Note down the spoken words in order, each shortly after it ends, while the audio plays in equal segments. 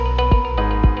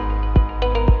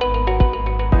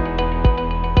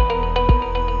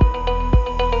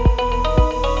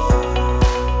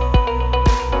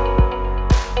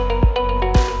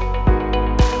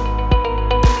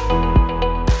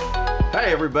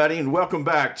everybody, and welcome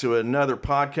back to another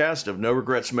podcast of No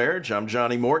Regrets Marriage. I'm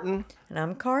Johnny Morton. And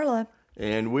I'm Carla.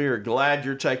 And we are glad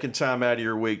you're taking time out of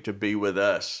your week to be with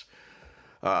us.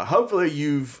 Hopefully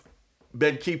you've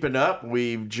been keeping up.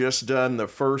 We've just done the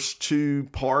first 2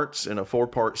 parts in a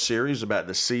 4-part series about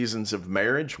the seasons of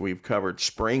marriage. We've covered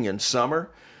spring and summer.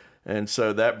 And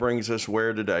so that brings us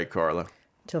where today, Carla?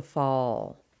 To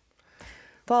fall.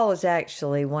 Fall is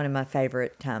actually one of my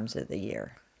favorite times of the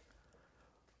year.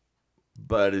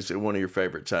 But is it one of your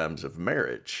favorite times of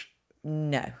marriage?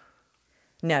 No,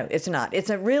 it's not.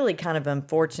 It's a really kind of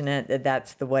unfortunate that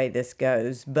that's the way this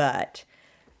goes, but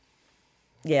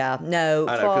yeah, no,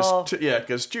 I know, fall.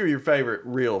 Because 2 of your favorite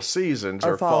real seasons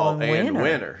are fall fall and and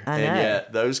winter. I know. And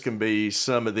yet those can be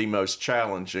some of the most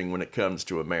challenging when it comes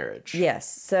to a marriage.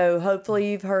 Yes, so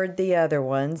hopefully you've heard the other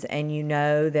ones and you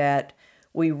know that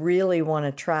we really want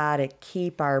to try to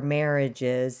keep our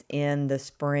marriages in the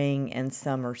spring and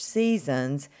summer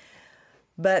seasons.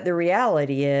 But the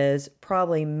reality is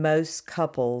probably most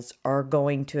couples are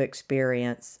going to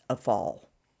experience a fall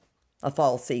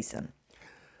season.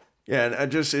 Yeah, and I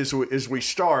just as we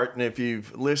start, and if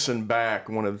you've listened back,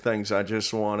 one of the things I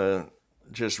just want to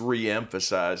just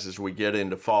re-emphasize as we get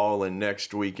into fall and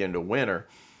next week into winter,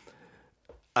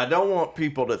 I don't want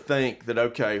people to think that,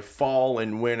 okay, fall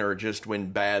and winter are just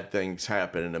when bad things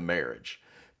happen in a marriage.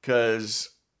 Because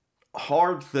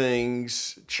hard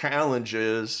things,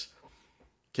 challenges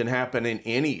can happen in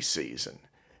any season.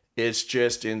 It's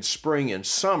just in spring and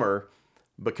summer,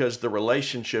 because the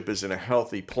relationship is in a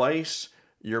healthy place,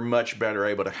 you're much better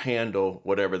able to handle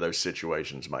whatever those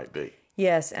situations might be.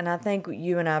 Yes, and I think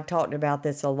you and I have talked about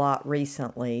this a lot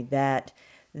recently, that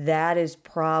is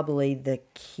probably the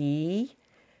key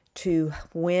to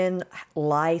when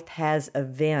life has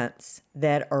events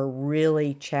that are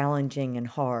really challenging and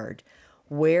hard.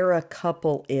 Where a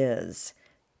couple is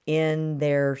in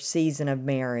their season of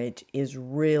marriage is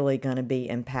really going to be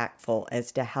impactful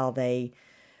as to how they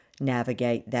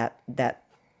navigate that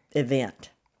event,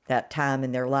 that time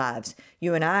in their lives.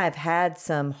 You and I have had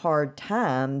some hard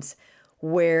times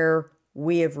where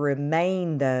we have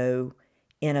remained, though,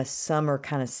 in a summer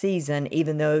kind of season,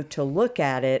 even though to look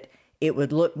at it, it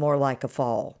would look more like a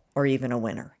fall or even a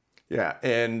winter. Yeah,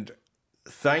 and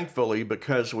thankfully,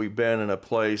 because we've been in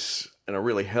a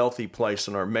really healthy place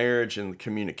in our marriage and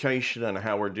communication and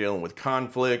how we're dealing with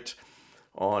conflict,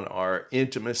 on our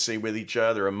intimacy with each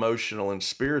other, emotional and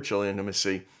spiritual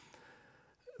intimacy,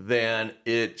 then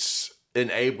it's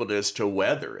enabled us to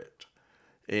weather it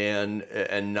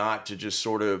and not to just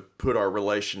sort of put our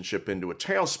relationship into a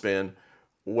tailspin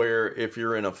where if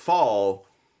you're in a fall,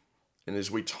 and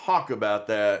as we talk about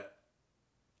that,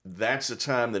 that's the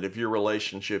time that if your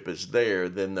relationship is there,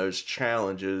 then those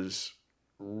challenges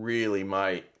really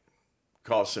might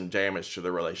cause some damage to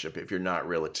the relationship if you're not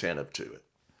real attentive to it.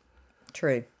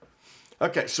 True.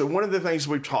 Okay, so one of the things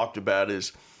we've talked about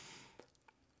is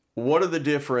what are the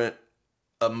different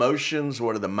emotions,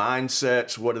 what are the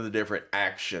mindsets, what are the different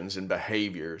actions and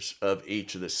behaviors of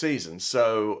each of the seasons.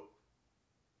 So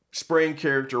spring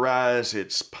characterized,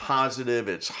 it's positive,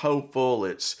 it's hopeful,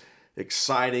 it's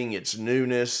exciting, it's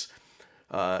newness.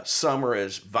 Summer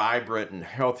is vibrant and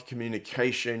healthy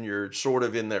communication. You're sort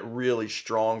of in that really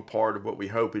strong part of what we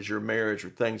hope is your marriage,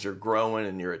 where things are growing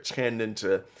and you're attending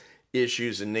to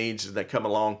issues and needs as they come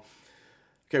along.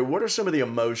 Okay, what are some of the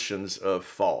emotions of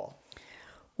fall?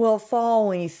 Well, fall,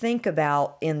 when you think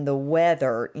about in the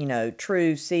weather,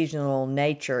 true seasonal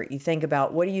nature, you think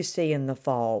about what do you see in the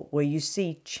fall? Well, you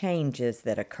see changes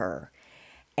that occur.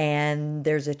 And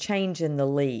there's a change in the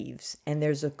leaves, and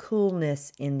there's a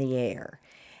coolness in the air.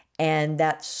 And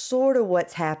that's sort of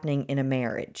what's happening in a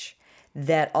marriage,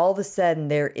 that all of a sudden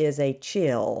there is a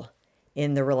chill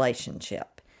in the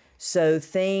relationship. So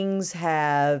things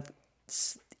have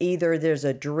either there's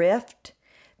a drift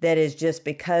that is just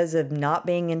because of not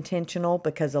being intentional,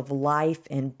 because of life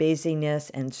and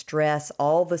busyness and stress.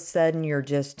 All of a sudden, you're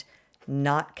just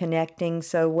not connecting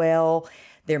so well.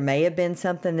 There may have been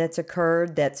something that's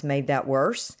occurred that's made that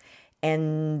worse,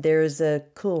 and there's a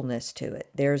coolness to it.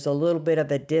 There's a little bit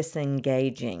of a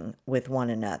disengaging with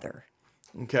one another.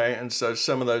 Okay, and so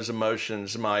some of those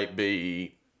emotions might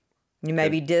be... You may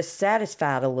be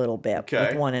dissatisfied a little bit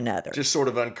with one another. Just sort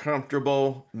of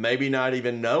uncomfortable, maybe not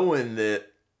even knowing that,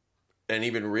 and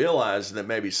even realize that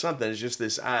maybe something is just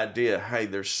this idea, hey,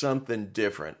 there's something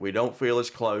different. We don't feel as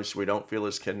close. We don't feel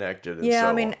as connected. And yeah, so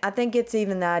I mean, I think it's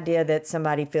even the idea that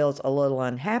somebody feels a little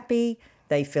unhappy.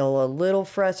 They feel a little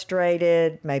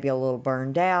frustrated, maybe a little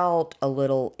burned out, a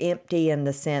little empty in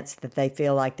the sense that they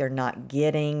feel like they're not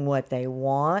getting what they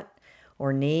want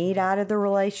or need out of the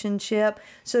relationship.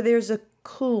 So there's a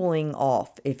cooling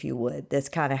off, if you would, that's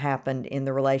kind of happened in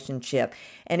the relationship.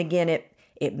 And again,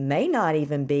 it may not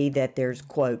even be that there's,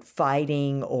 quote,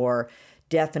 fighting or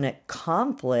definite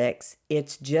conflicts.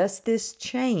 It's just this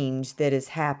change that has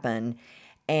happened.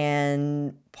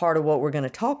 And part of what we're going to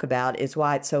talk about is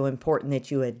why it's so important that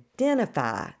you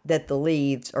identify that the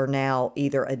leaves are now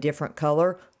either a different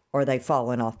color or they've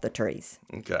fallen off the trees.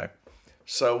 Okay.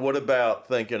 So what about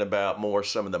thinking about more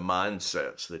some of the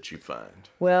mindsets that you find?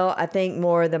 Well, I think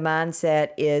more of the mindset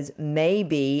is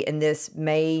maybe, and this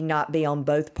may not be on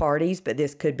both parties, but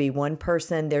this could be one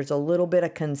person, there's a little bit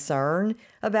of concern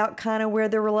about kind of where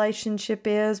the relationship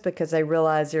is because they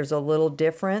realize there's a little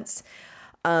difference.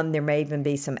 There may even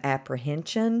be some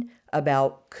apprehension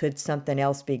about could something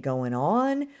else be going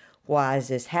on? Why has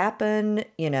this happened?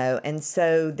 And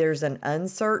so there's an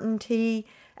uncertainty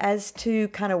as to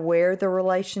kind of where the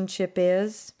relationship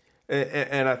is.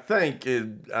 And I think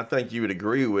you would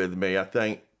agree with me. I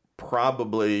think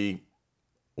probably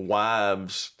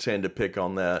wives tend to pick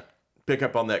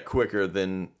up on that quicker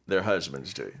than their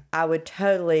husbands do. I would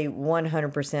totally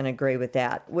 100% agree with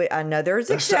that. I know there's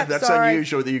exceptions. That's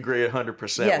unusual that you agree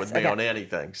 100% with me on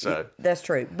anything. So that's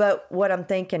true. But what I'm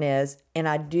thinking is, and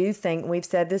I do think we've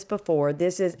said this before,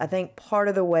 this is, I think, part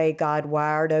of the way God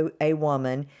wired a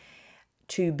woman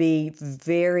to be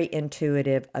very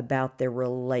intuitive about their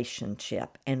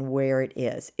relationship and where it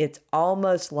is. It's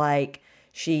almost like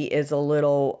she is a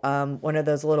little, one of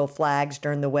those little flags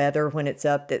during the weather when it's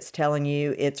up that's telling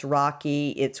you it's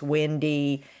rocky, it's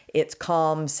windy, it's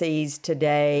calm seas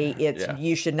today,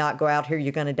 you should not go out here,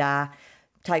 you're going to die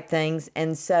type things.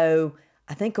 And so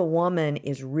I think a woman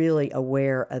is really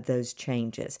aware of those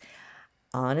changes.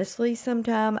 Honestly,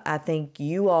 sometimes I think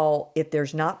you all, if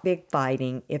there's not big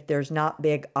fighting, if there's not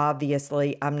big,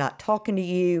 obviously, I'm not talking to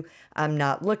you, I'm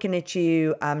not looking at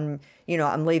you, I'm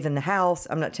leaving the house,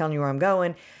 I'm not telling you where I'm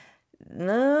going.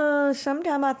 No,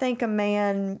 sometimes I think a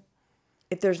man,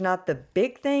 if there's not the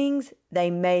big things, they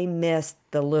may miss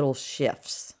the little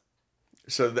shifts.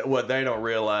 So what they don't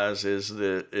realize is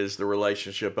the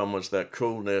relationship, almost that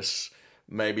coolness,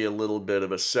 maybe a little bit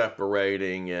of a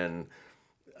separating, and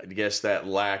I guess that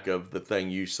lack of the thing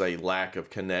you say, lack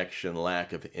of connection,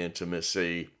 lack of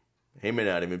intimacy, he may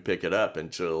not even pick it up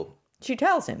until she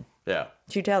tells him. Yeah.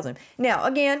 She tells him. Now,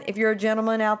 again, if you're a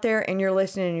gentleman out there and you're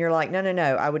listening and you're like, no,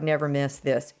 I would never miss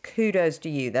this. Kudos to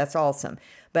you. That's awesome.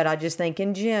 But I just think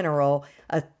in general,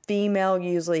 a female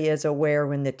usually is aware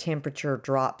when the temperature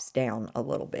drops down a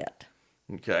little bit.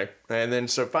 Okay. And then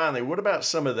so finally, what about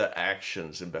some of the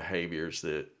actions and behaviors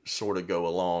that sort of go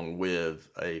along with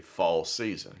a fall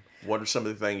season? What are some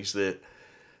of the things that,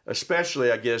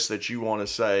 especially I guess, that you want to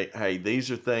say, hey,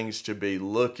 these are things to be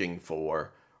looking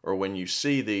for, or when you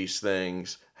see these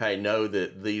things, hey, know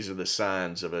that these are the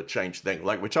signs of a change thing.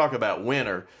 Like we talk about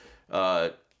winter,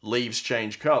 leaves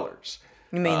change colors.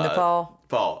 You mean the fall?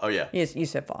 Fall. Oh, yeah. Yes, you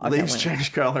said fall. Okay, leaves winter.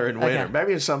 change color in winter. Okay.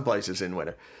 Maybe in some places in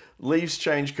winter. Leaves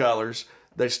change colors.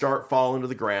 They start falling to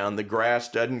the ground. The grass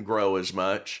doesn't grow as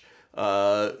much.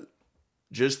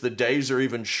 Just the days are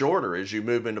even shorter as you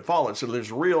move into fall. And so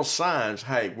there's real signs,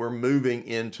 hey, we're moving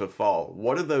into fall.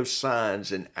 What are those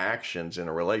signs and actions in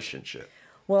a relationship?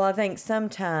 Well, I think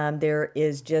sometimes there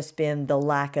is just been the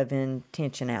lack of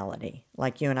intentionality,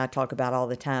 like you and I talk about all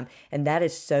the time. And that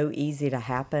is so easy to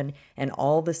happen. And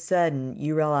all of a sudden,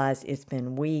 you realize it's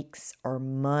been weeks or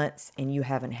months and you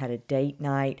haven't had a date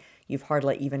night. You've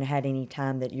hardly even had any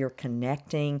time that you're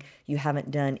connecting. You haven't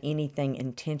done anything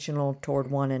intentional toward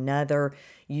one another.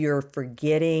 You're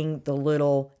forgetting the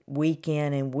little week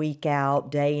in and week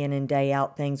out, day in and day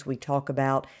out things we talk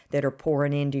about that are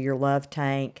pouring into your love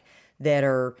tank, that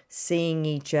are seeing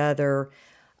each other,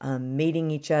 meeting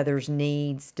each other's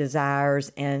needs,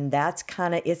 desires, and that's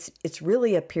kind of, it's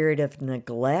really a period of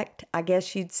neglect, I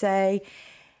guess you'd say.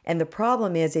 And the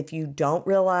problem is if you don't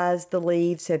realize the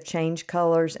leaves have changed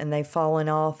colors and they've fallen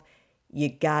off, you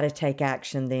got to take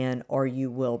action then or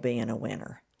you will be in a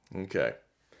winter. Okay.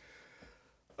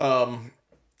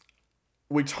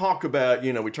 We talked about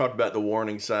the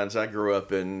warning signs. I grew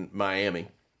up in Miami.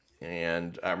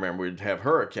 And I remember we'd have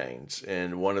hurricanes,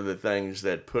 and one of the things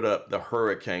that put up the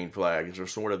hurricane flags are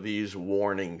sort of these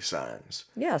warning signs.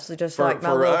 Yeah, so just like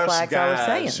my little flags I was saying.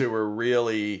 For us guys who are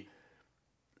really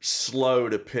slow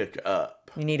to pick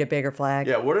up. You need a bigger flag.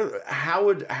 Yeah,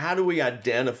 how do we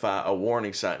identify a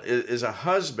warning sign? As a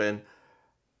husband,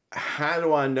 how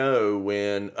do I know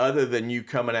when, other than you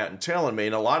coming out and telling me,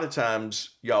 and a lot of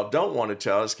times y'all don't want to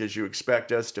tell us because you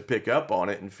expect us to pick up on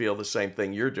it and feel the same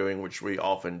thing you're doing, which we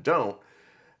often don't.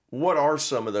 What are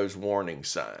some of those warning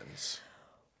signs?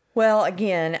 Well,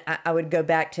 again, I would go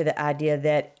back to the idea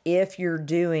that if you're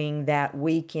doing that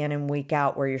week in and week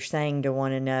out where you're saying to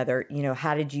one another,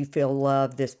 how did you feel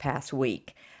loved this past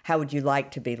week? How would you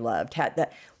like to be loved?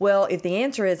 Well, if the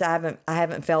answer is I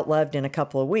haven't felt loved in a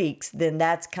couple of weeks, then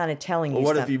that's kind of telling you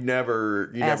What something. if you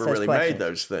never really made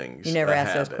those things? You never a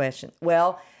ask those habit? questions.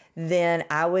 Well, then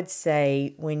I would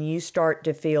say when you start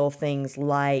to feel things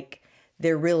like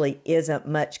there really isn't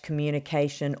much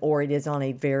communication or it is on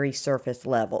a very surface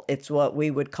level. It's what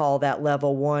we would call that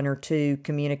level 1 or 2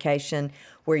 communication,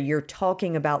 where you're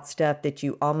talking about stuff that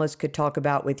you almost could talk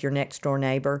about with your next door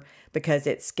neighbor because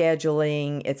it's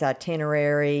scheduling, it's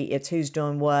itinerary, it's who's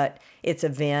doing what, it's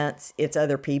events, it's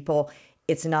other people.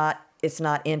 It's not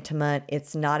intimate.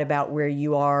 It's not about where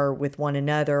you are with one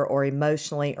another or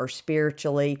emotionally or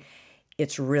spiritually.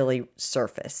 It's really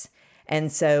surface. And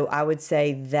so I would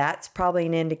say that's probably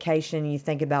an indication. You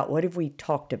think about, what have we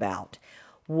talked about?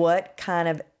 What kind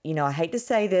of, I hate to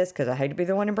say this because I hate to be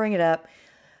the one to bring it up,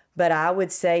 but I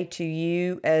would say to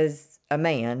you as a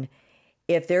man,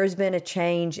 if there's been a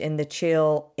change in the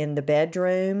chill in the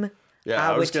bedroom,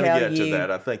 Yeah, I was going to get to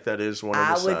that. I think that is one of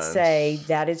the I signs. would say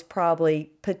that is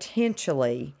probably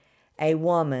potentially a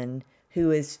woman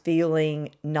who is feeling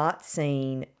not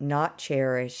seen, not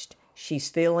cherished. She's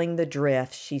feeling the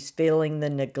drift. She's feeling the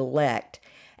neglect.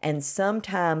 And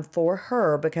sometime for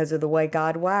her, because of the way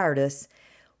God wired us,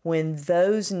 when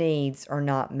those needs are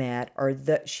not met or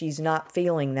that she's not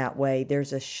feeling that way,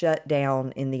 there's a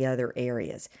shutdown in the other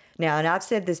areas. Now, and I've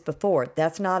said this before,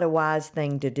 that's not a wise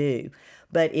thing to do.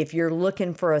 But if you're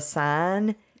looking for a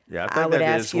sign, Yeah, I would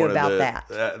ask you about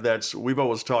that. That's we've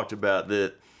always talked about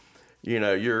that.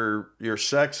 Your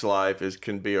sex life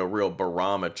can be a real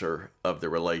barometer of the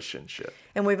relationship.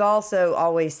 And we've also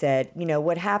always said,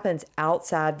 what happens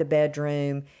outside the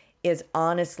bedroom is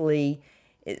honestly,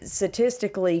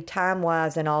 statistically,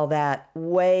 time-wise and all that,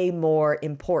 way more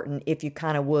important, if you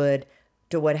kind of would,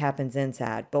 to what happens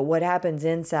inside. But what happens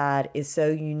inside is so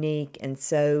unique and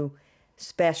so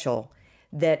special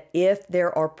that if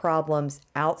there are problems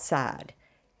outside,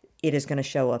 it is going to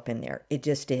show up in there. It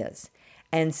just is.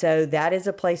 And so that is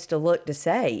a place to look to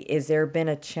say, is there been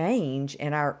a change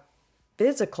in our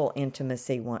physical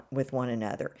intimacy with one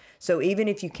another? So even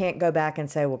if you can't go back and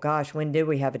say, well, gosh, when did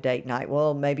we have a date night?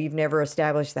 Well, maybe you've never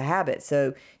established the habit,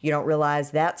 so you don't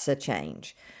realize that's a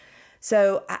change.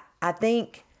 So I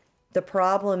think the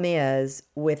problem is,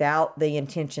 without the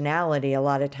intentionality, a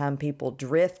lot of time people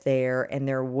drift there and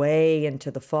they're way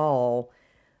into the fall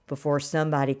before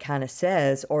somebody kind of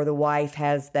says, or the wife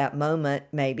has that moment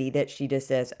maybe that she just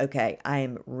says, okay, I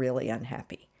am really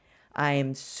unhappy. I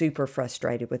am super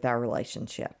frustrated with our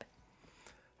relationship.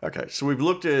 Okay, so we've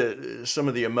looked at some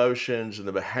of the emotions and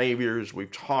the behaviors.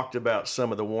 We've talked about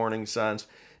some of the warning signs.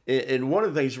 And one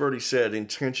of the things you've already said,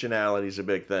 intentionality is a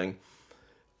big thing.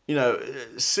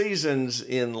 Seasons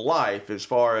in life, as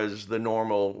far as the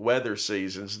normal weather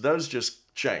seasons, those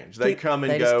just change. They come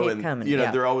and go, and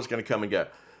they're always going to come and go.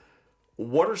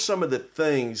 What are some of the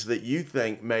things that you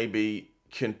think maybe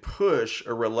can push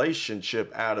a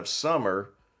relationship out of summer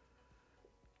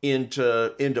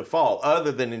into fall,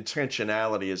 other than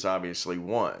intentionality is obviously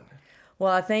one?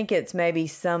 Well, I think it's maybe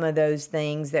some of those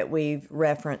things that we've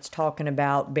referenced talking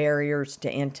about barriers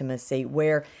to intimacy,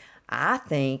 where I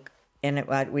think, and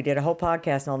we did a whole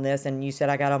podcast on this, and you said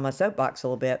I got on my soapbox a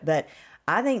little bit, but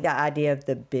I think the idea of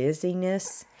the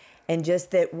busyness and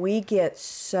just that we get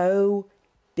so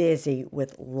busy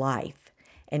with life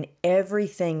and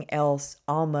everything else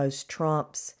almost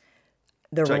trumps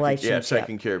the relationship. Yeah,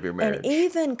 taking care of your marriage. And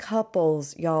even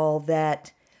couples, y'all,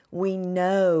 that we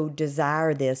know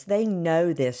desire this, they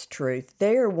know this truth.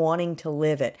 They're wanting to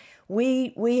live it.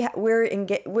 We're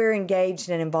engaged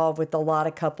and involved with a lot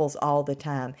of couples all the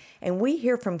time. And we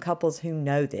hear from couples who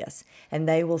know this, and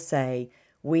they will say,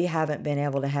 we haven't been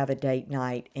able to have a date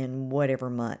night in whatever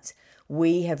months.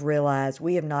 We have realized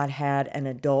we have not had an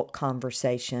adult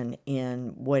conversation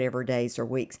in whatever days or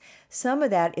weeks. Some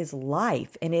of that is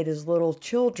life, and it is little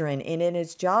children, and it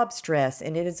is job stress,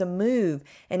 and it is a move,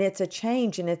 and it's a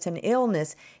change, and it's an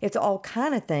illness. It's all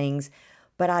kind of things.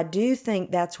 But I do think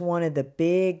that's one of the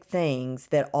big things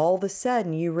that all of a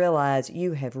sudden you realize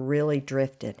you have really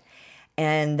drifted.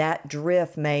 And that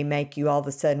drift may make you all of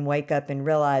a sudden wake up and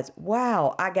realize,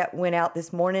 wow, went out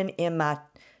this morning in my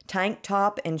tank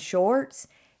top and shorts,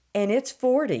 and it's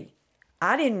 40.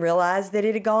 I didn't realize that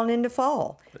it had gone into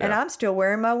fall, and I'm still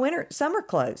wearing my summer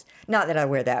clothes. Not that I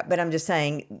wear that, but I'm just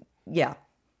saying, yeah.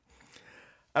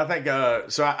 I think,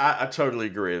 so I totally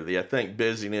agree with you. I think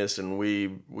busyness, and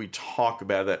we talk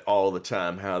about that all the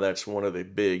time, how that's one of the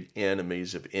big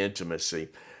enemies of intimacy.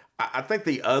 I think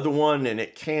the other one, and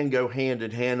it can go hand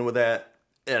in hand with that,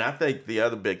 and I think the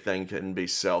other big thing can be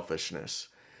selfishness,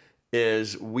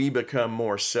 is we become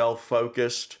more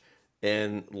self-focused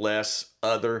and less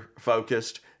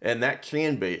other-focused. And that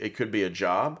can be, it could be a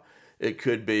job. It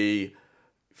could be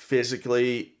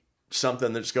physically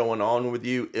something that's going on with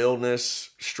you,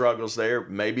 illness, struggles there,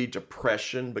 maybe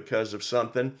depression because of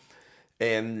something.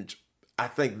 And I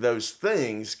think those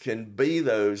things can be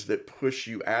those that push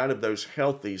you out of those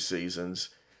healthy seasons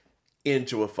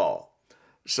into a fall.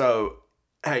 So,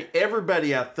 hey,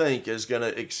 everybody I think is going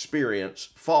to experience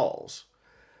falls,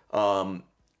 but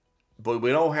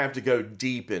we don't have to go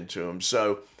deep into them.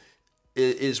 So,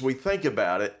 as we think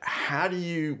about it,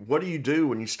 what do you do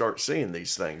when you start seeing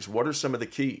these things? What are some of the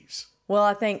keys? Well,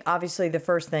 I think obviously the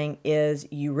first thing is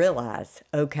you realize,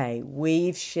 okay,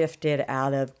 we've shifted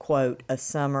out of, quote, a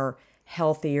summer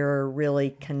healthier,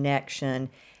 really connection,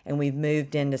 and we've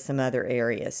moved into some other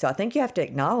areas. So I think you have to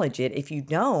acknowledge it. If you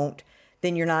don't,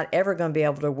 then you're not ever going to be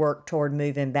able to work toward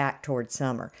moving back toward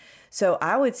summer. So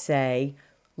I would say,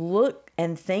 look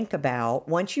and think about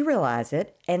once you realize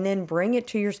it, and then bring it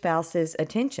to your spouse's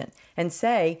attention and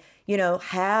say, you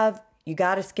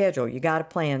got a schedule, you got a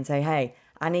plan. Say, hey,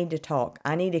 I need to talk.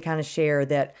 I need to kind of share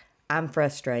that I'm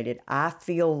frustrated. I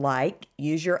feel like,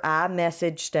 use your I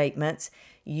message statements.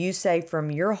 You say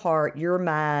from your heart, your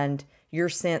mind, your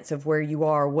sense of where you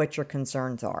are, what your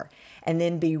concerns are. And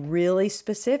then be really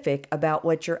specific about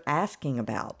what you're asking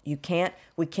about. We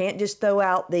can't just throw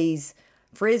out these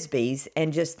frisbees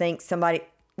and just think somebody,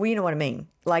 well, you know what I mean?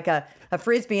 Like a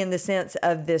frisbee in the sense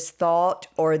of this thought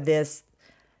or this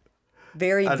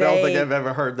very vague. I don't think I've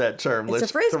ever heard that term. It's Let's a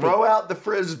frisbee. Throw out the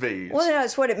frisbees. Well, no,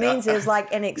 it's what it means is like,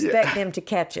 and expect them to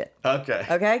catch it. Okay.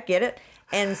 Okay, get it?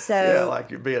 And so. Yeah, like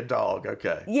you'd be a dog.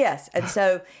 Okay. Yes. And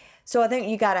so I think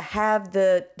you got to have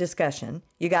the discussion.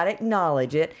 You got to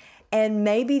acknowledge it. And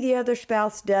maybe the other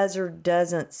spouse does or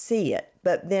doesn't see it.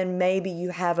 But then maybe you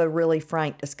have a really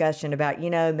frank discussion about,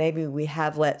 maybe we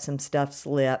have let some stuff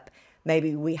slip.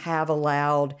 Maybe we have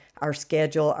allowed our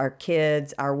schedule, our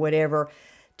kids, our whatever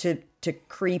to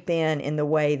creep in the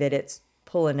way that it's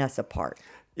pulling us apart.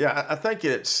 Yeah, I think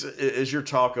it's, as you're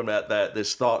talking about that,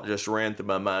 this thought just ran through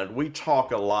my mind. We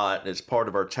talk a lot, and it's part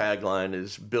of our tagline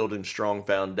is building strong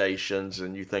foundations,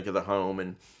 and you think of the home.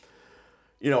 And,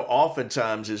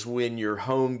 oftentimes is when your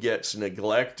home gets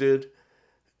neglected,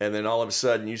 and then all of a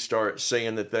sudden you start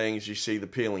seeing the things, you see the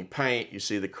peeling paint, you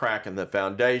see the crack in the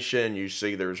foundation, you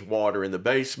see there's water in the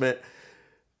basement.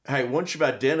 Hey, once you've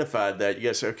identified that, you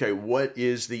gotta say, okay, what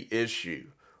is the issue?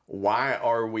 Why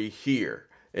are we here?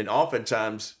 And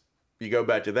oftentimes, you go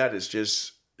back to that, it's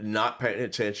just not paying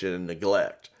attention and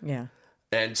neglect. Yeah.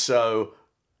 And so,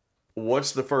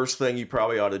 what's the first thing you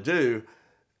probably ought to do?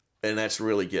 And that's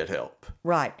really get help.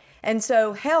 Right. And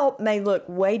so, help may look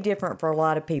way different for a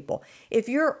lot of people. If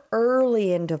you're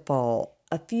early into fall,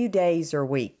 a few days or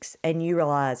weeks, and you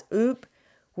realize,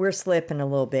 we're slipping a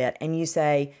little bit, and you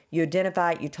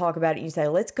identify it, you talk about it, you say,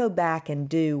 let's go back and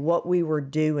do what we were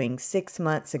doing 6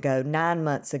 months ago, 9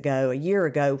 months ago, a year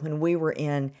ago, when we were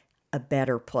in a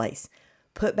better place.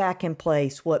 Put back in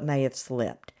place what may have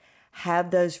slipped.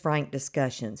 Have those frank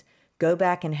discussions. Go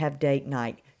back and have date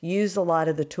night. Use a lot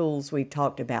of the tools we've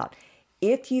talked about.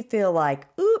 If you feel like,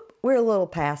 we're a little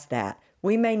past that,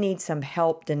 we may need some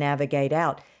help to navigate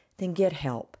out, then get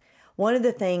help. One of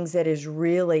the things that is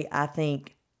really, I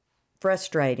think,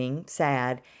 frustrating,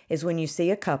 sad, is when you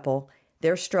see a couple,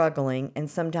 they're struggling, and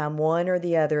sometimes one or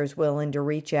the other is willing to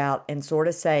reach out and sort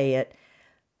of say it,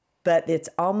 but it's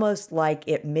almost like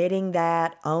admitting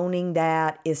that, owning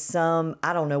that is I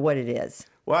don't know what it is.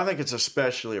 Well, I think it's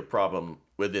especially a problem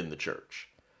within the church.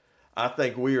 I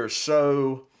think we are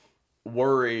so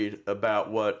worried about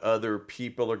what other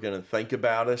people are going to think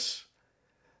about us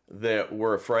that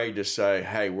we're afraid to say,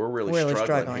 hey, we're really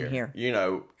struggling here.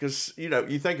 Because,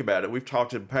 you think about it. We've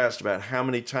talked in the past about how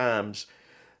many times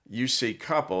you see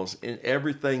couples and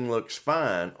everything looks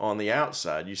fine on the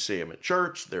outside. You see them at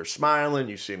church, they're smiling.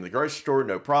 You see them at the grocery store,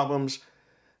 no problems.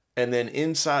 And then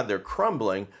inside they're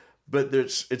crumbling. But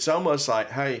it's almost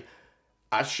like, hey,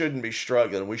 I shouldn't be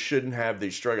struggling. We shouldn't have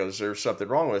these struggles. There's something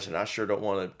wrong with us. And I sure don't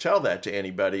want to tell that to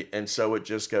anybody. And so it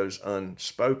just goes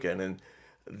unspoken. And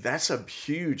that's a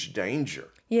huge danger.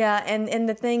 Yeah, and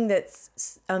the thing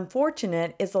that's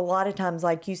unfortunate is a lot of times,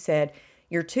 like you said,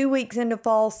 you're 2 weeks into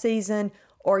fall season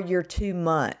or you're 2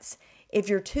 months. If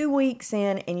you're 2 weeks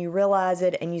in and you realize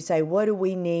it and you say, what do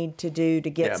we need to do to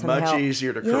get some help? Yeah, much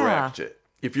easier to correct it.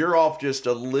 If you're off just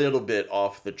a little bit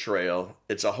off the trail,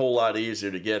 it's a whole lot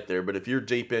easier to get there. But if you're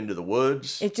deep into the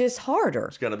woods, it's just harder.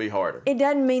 It's going to be harder. It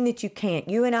doesn't mean that you can't.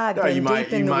 You and I have been deep in the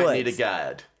woods. You might need a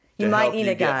guide. to might help need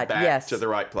you a guide, get back yes. to the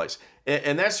right place.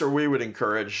 And that's where we would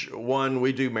encourage. One,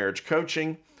 we do marriage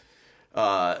coaching.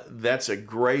 That's a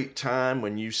great time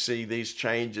when you see these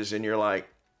changes and you're like,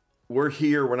 we're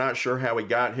here. We're not sure how we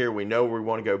got here. We know we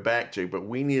want to go back to, but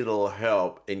we need a little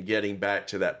help in getting back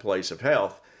to that place of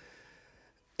health.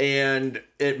 And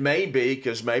it may be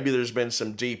because maybe there's been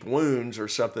some deep wounds or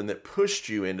something that pushed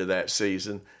you into that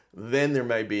season. Then there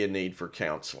may be a need for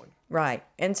counseling. Right.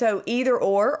 And so either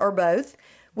or both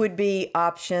would be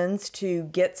options to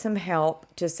get some help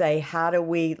to say, how do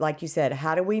we, like you said,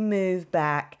 how do we move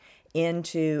back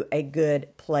into a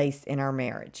good place in our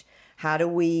marriage? How do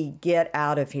we get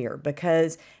out of here?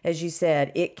 Because, as you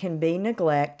said, it can be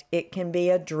neglect. It can be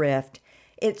a drift.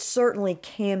 It certainly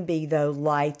can be, though,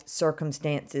 life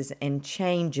circumstances and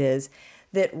changes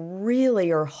that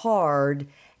really are hard,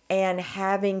 and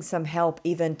having some help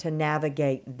even to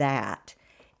navigate that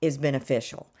is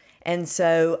beneficial. And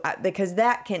so, because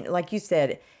that can, like you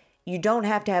said, you don't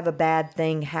have to have a bad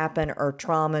thing happen or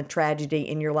trauma, tragedy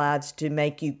in your lives to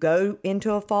make you go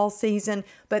into a fall season,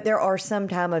 but there are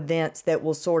sometimes events that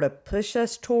will sort of push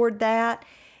us toward that.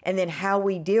 And then how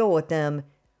we deal with them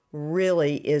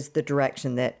really is the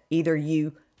direction that either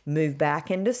you move back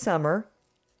into summer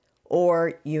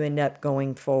or you end up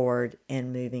going forward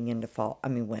and moving into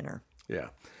winter. Yeah.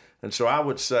 And so I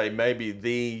would say maybe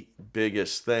the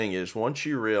biggest thing is once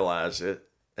you realize it,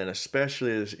 and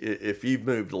especially if you've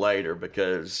moved later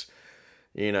because,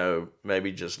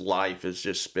 maybe just life has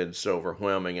just been so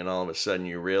overwhelming and all of a sudden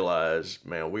you realize,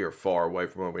 man, we are far away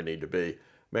from where we need to be.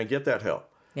 Man, get that help.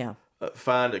 Yeah.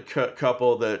 Find a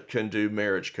couple that can do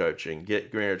marriage coaching,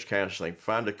 get marriage counseling.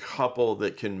 Find a couple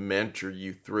that can mentor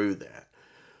you through that.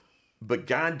 But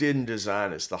God didn't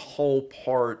design us. The whole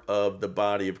part of the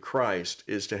body of Christ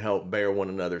is to help bear one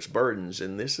another's burdens.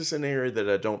 And this is an area that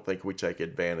I don't think we take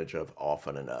advantage of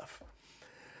often enough.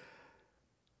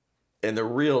 And the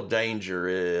real danger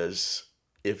is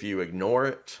if you ignore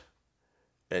it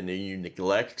and then you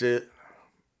neglect it,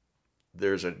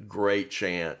 there's a great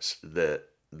chance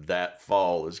that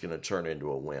fall is going to turn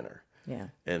into a winter. Yeah.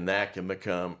 And that can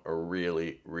become a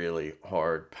really, really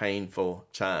hard, painful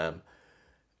time.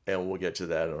 And we'll get to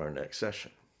that in our next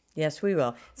session. Yes, we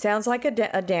will. Sounds like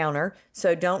a downer,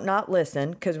 so don't not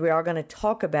listen, because we are going to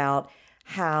talk about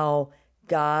how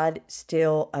God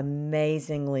still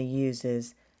amazingly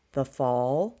uses the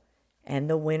fall and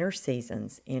the winter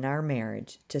seasons in our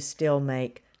marriage to still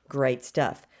make great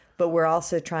stuff. But we're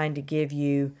also trying to give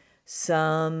you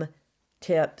some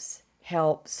tips,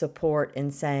 help, support in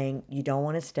saying you don't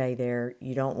want to stay there.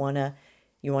 You want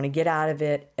to get out of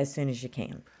it as soon as you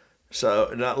can.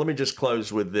 So now let me just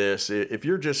close with this. If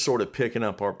you're just sort of picking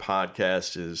up our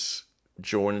podcast as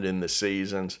joining in the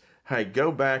seasons, hey, go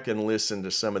back and listen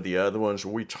to some of the other ones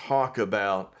where we talk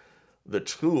about the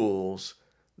tools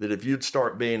that if you'd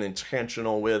start being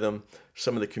intentional with them,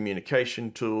 some of the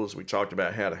communication tools, we talked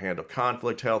about how to handle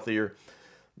conflict healthier,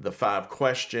 the 5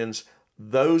 questions,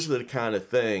 those are the kind of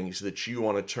things that you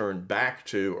want to turn back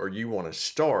to or you want to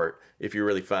start if you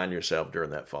really find yourself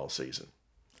during that fall season.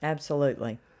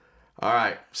 Absolutely. All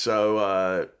right,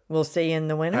 so we'll see you in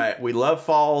the winter. Right, we love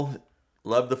fall,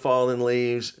 love the fallen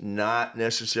leaves. Not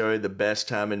necessarily the best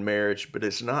time in marriage, but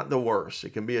it's not the worst.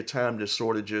 It can be a time to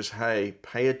sort of just, hey,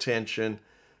 pay attention,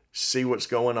 see what's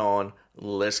going on.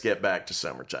 Let's get back to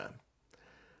summertime.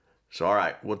 So, all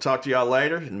right, we'll talk to y'all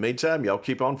later. In the meantime, y'all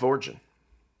keep on forging.